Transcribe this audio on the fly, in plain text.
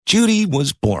Judy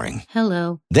was boring.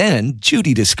 Hello. Then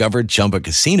Judy discovered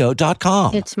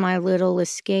ChumbaCasino.com. It's my little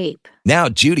escape. Now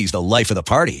Judy's the life of the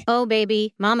party. Oh,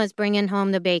 baby, mama's bringing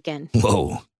home the bacon.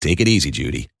 Whoa, take it easy,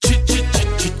 Judy.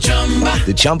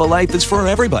 The Chumba life is for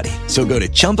everybody. So go to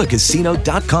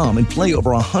ChumbaCasino.com and play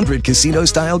over 100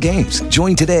 casino-style games.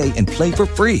 Join today and play for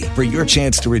free for your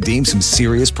chance to redeem some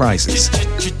serious prizes.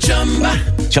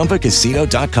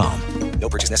 ChumbaCasino.com. No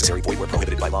purchase necessary. Void where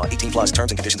prohibited by law. 18 plus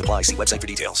terms and conditions apply. See website for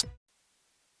details.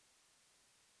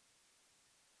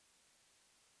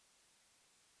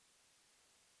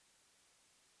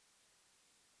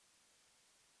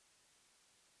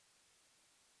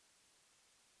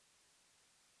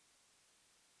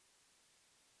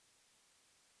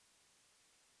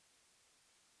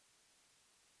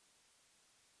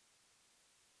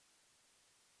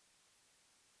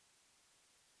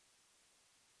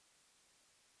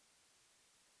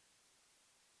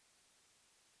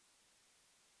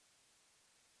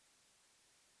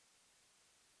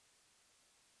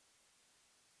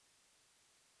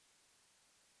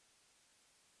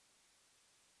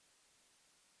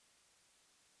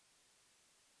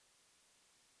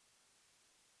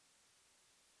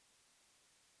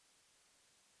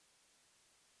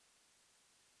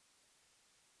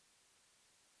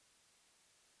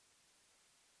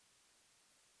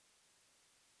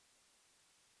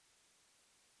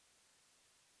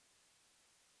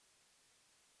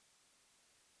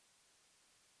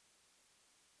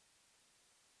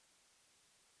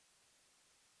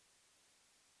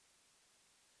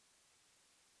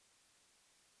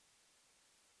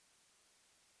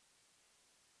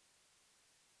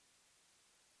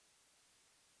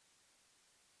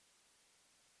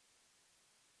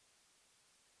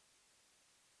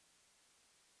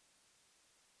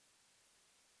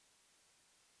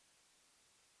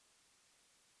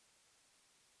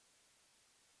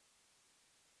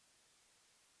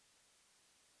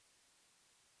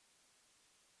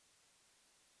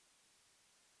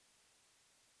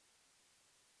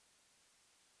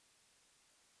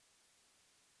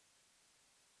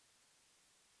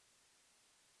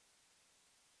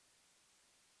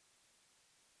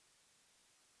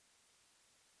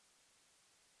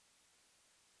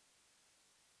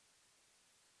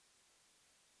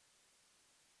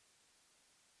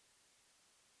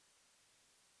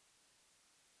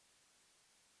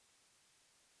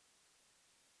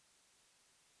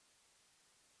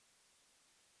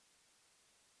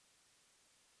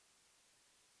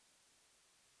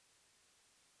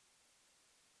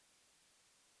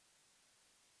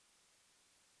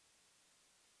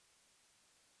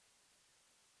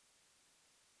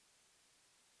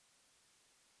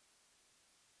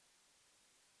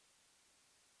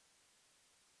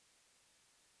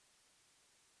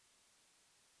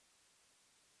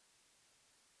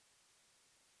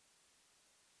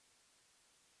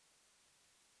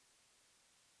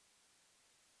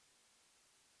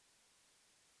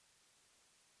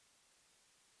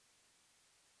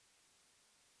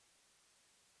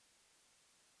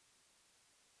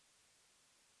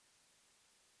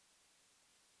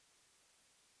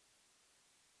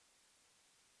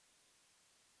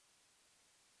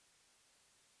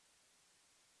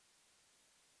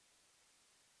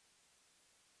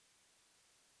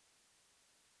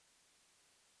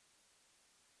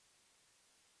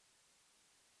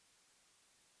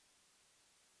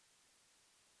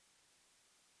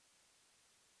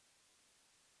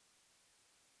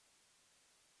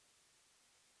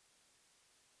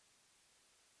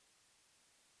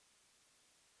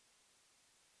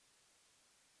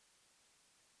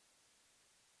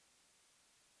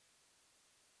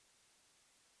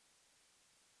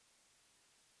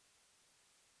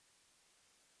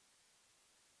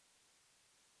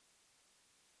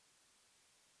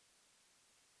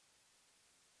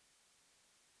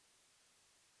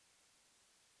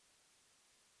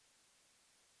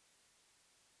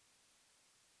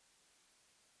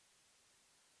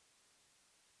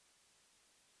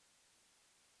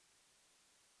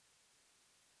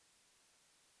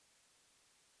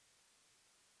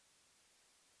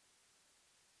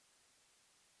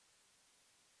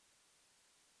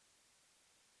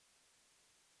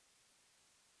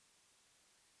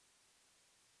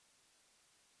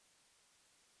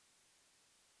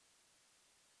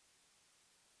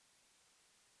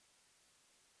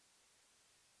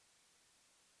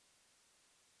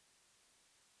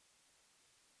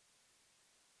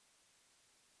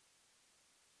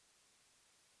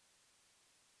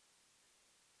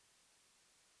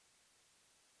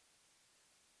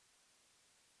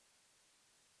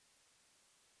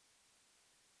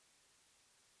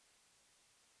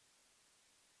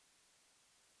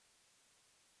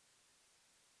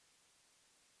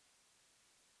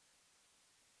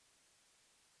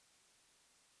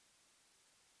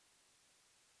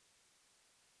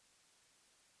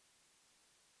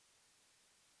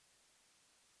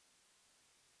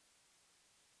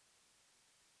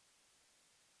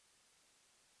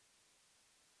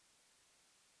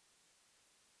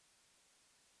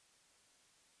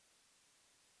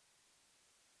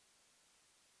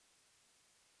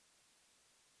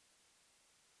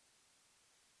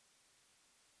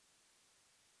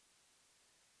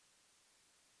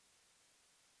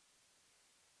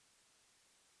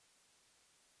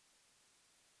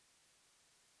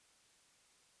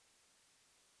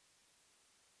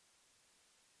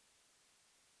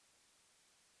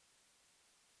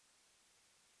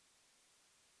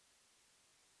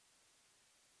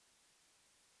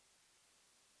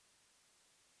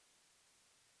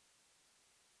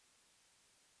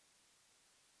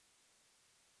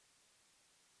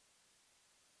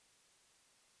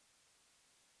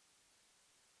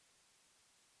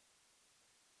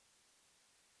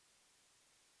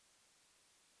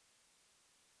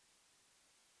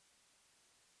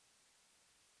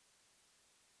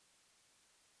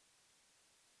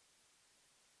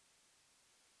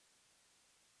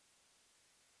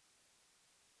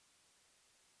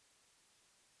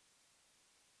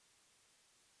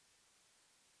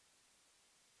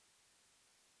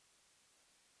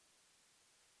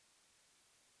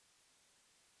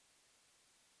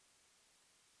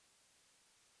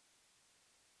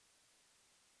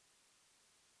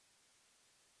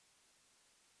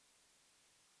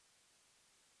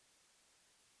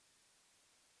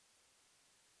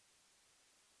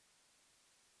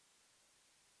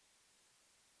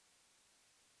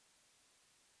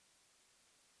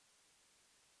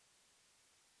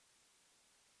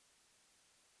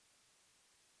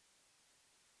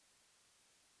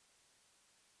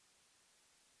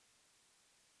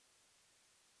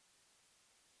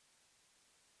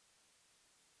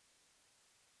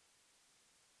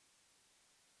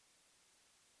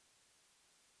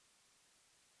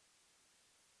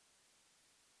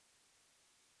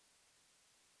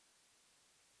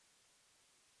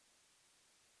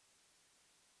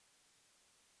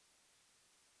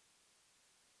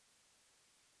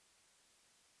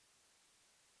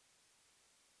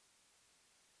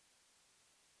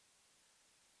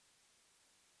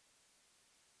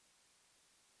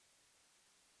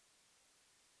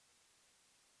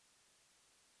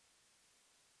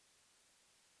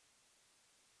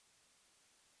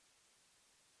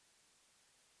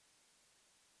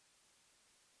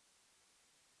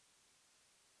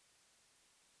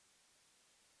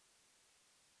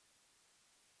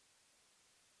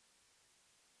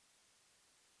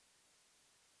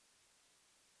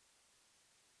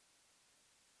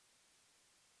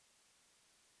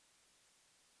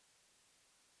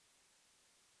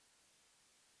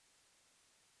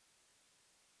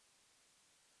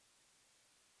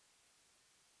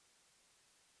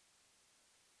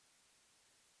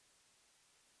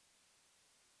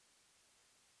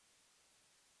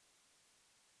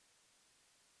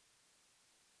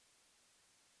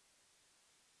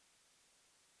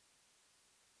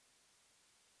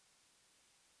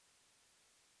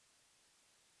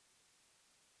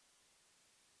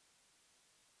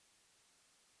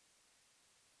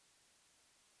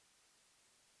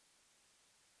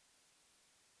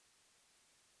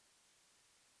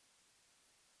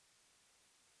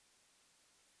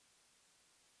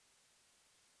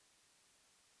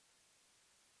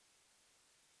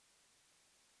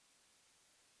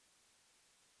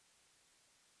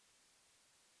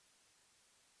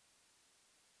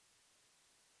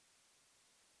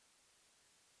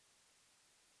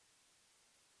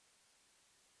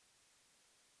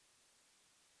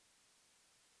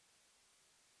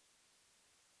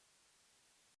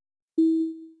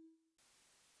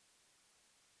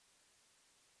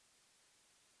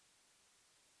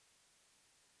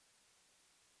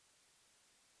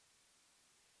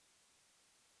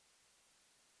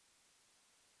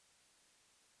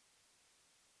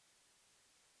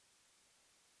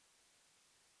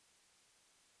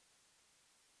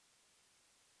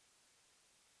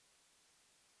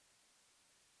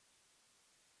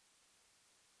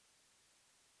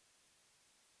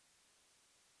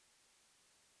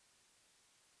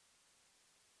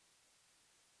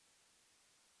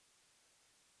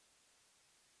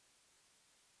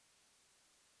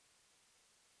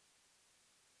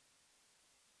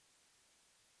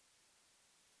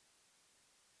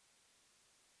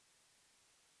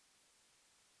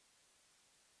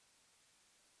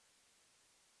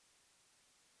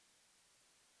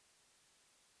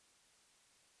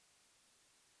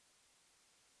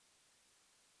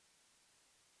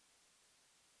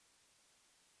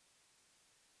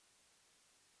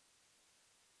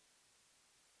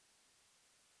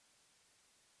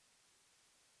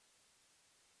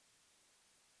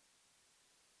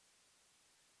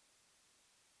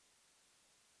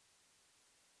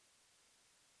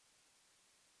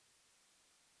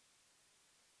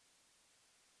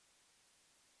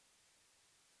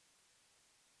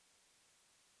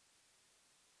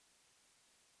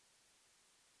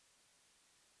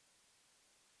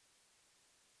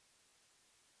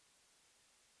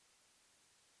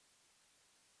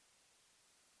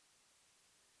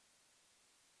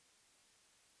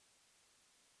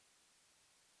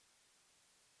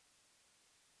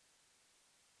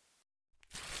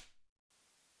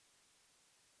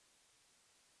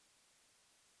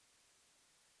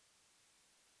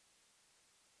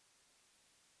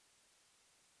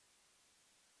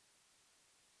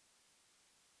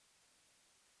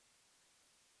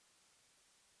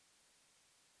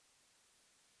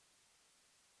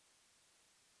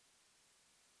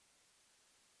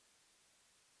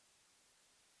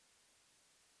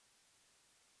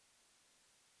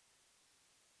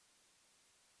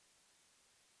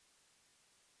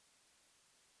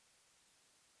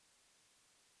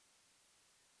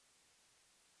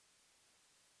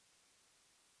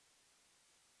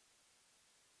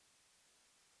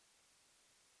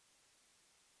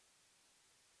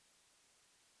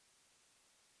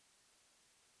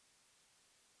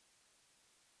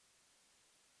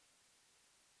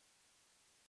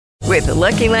 With the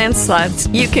Lucky Land Slots,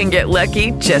 you can get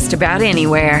lucky just about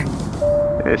anywhere.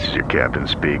 This is your captain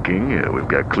speaking. We've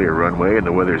got clear runway and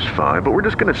the weather's fine, but we're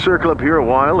just going to circle up here a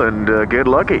while and get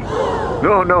lucky.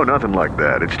 No, nothing like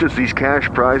that. It's just these cash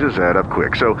prizes add up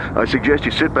quick. So I suggest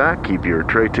you sit back, keep your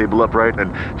tray table upright,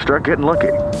 and start getting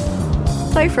lucky.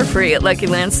 Play for free at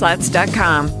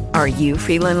LuckyLandSlots.com. Are you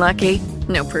feeling lucky?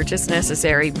 No purchase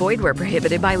necessary. Void where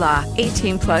prohibited by law.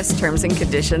 18+ terms and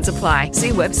conditions apply. See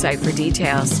website for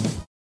details.